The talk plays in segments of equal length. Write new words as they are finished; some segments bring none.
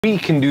We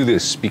can do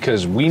this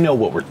because we know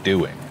what we're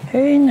doing.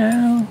 Hey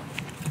now,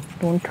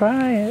 don't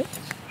try it.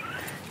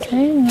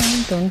 Hey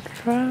now, don't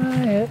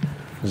try it.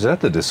 Is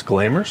that the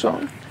disclaimer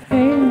song?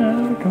 Hey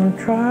now, don't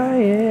try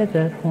it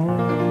at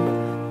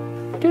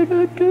home. Do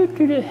do do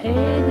do do.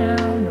 Hey now,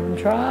 don't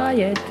try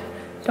it.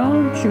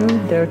 Don't you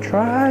dare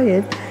try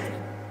it.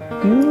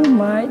 You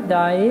might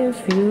die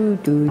if you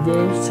do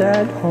this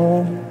at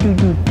home. Do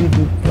do do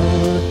do do.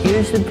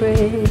 Here's the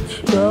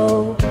bridge.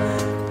 Go.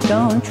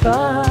 Don't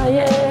try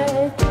it.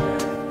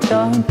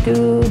 Don't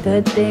do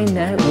the thing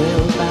that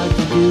we're about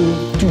to do.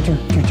 Do do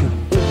do do.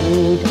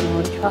 Ooh,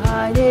 don't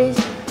try this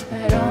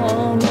at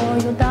home or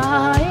you'll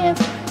die if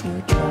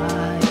you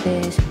try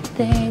this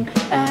thing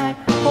at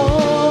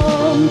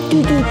home.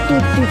 Do do do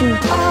do do.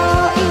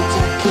 Oh, it's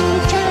a key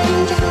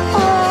change.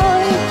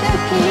 Oh, it's a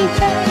key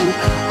change.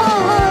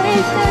 Oh,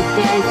 it's a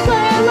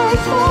disclaimer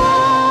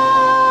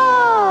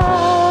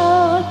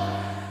song.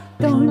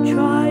 Don't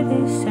try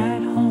this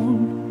at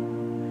home.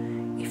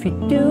 If you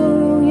do,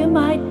 you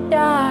might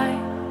die.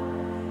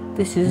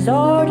 This is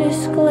our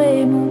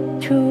disclaimer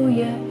to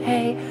you.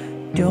 Hey,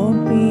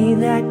 don't be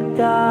that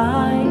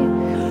guy.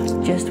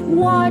 Just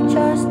watch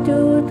us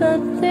do the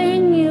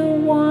thing you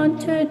want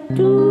to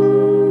do.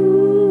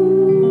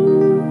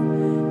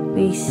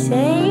 Be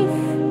safe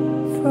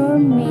for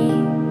me,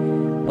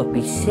 but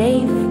be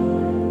safe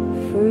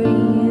for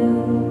you.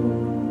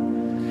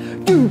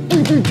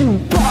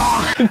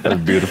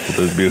 That's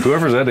beautiful. That's beautiful.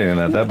 Whoever's editing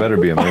that better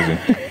be amazing.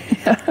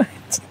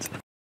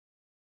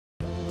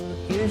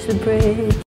 Here's the bridge.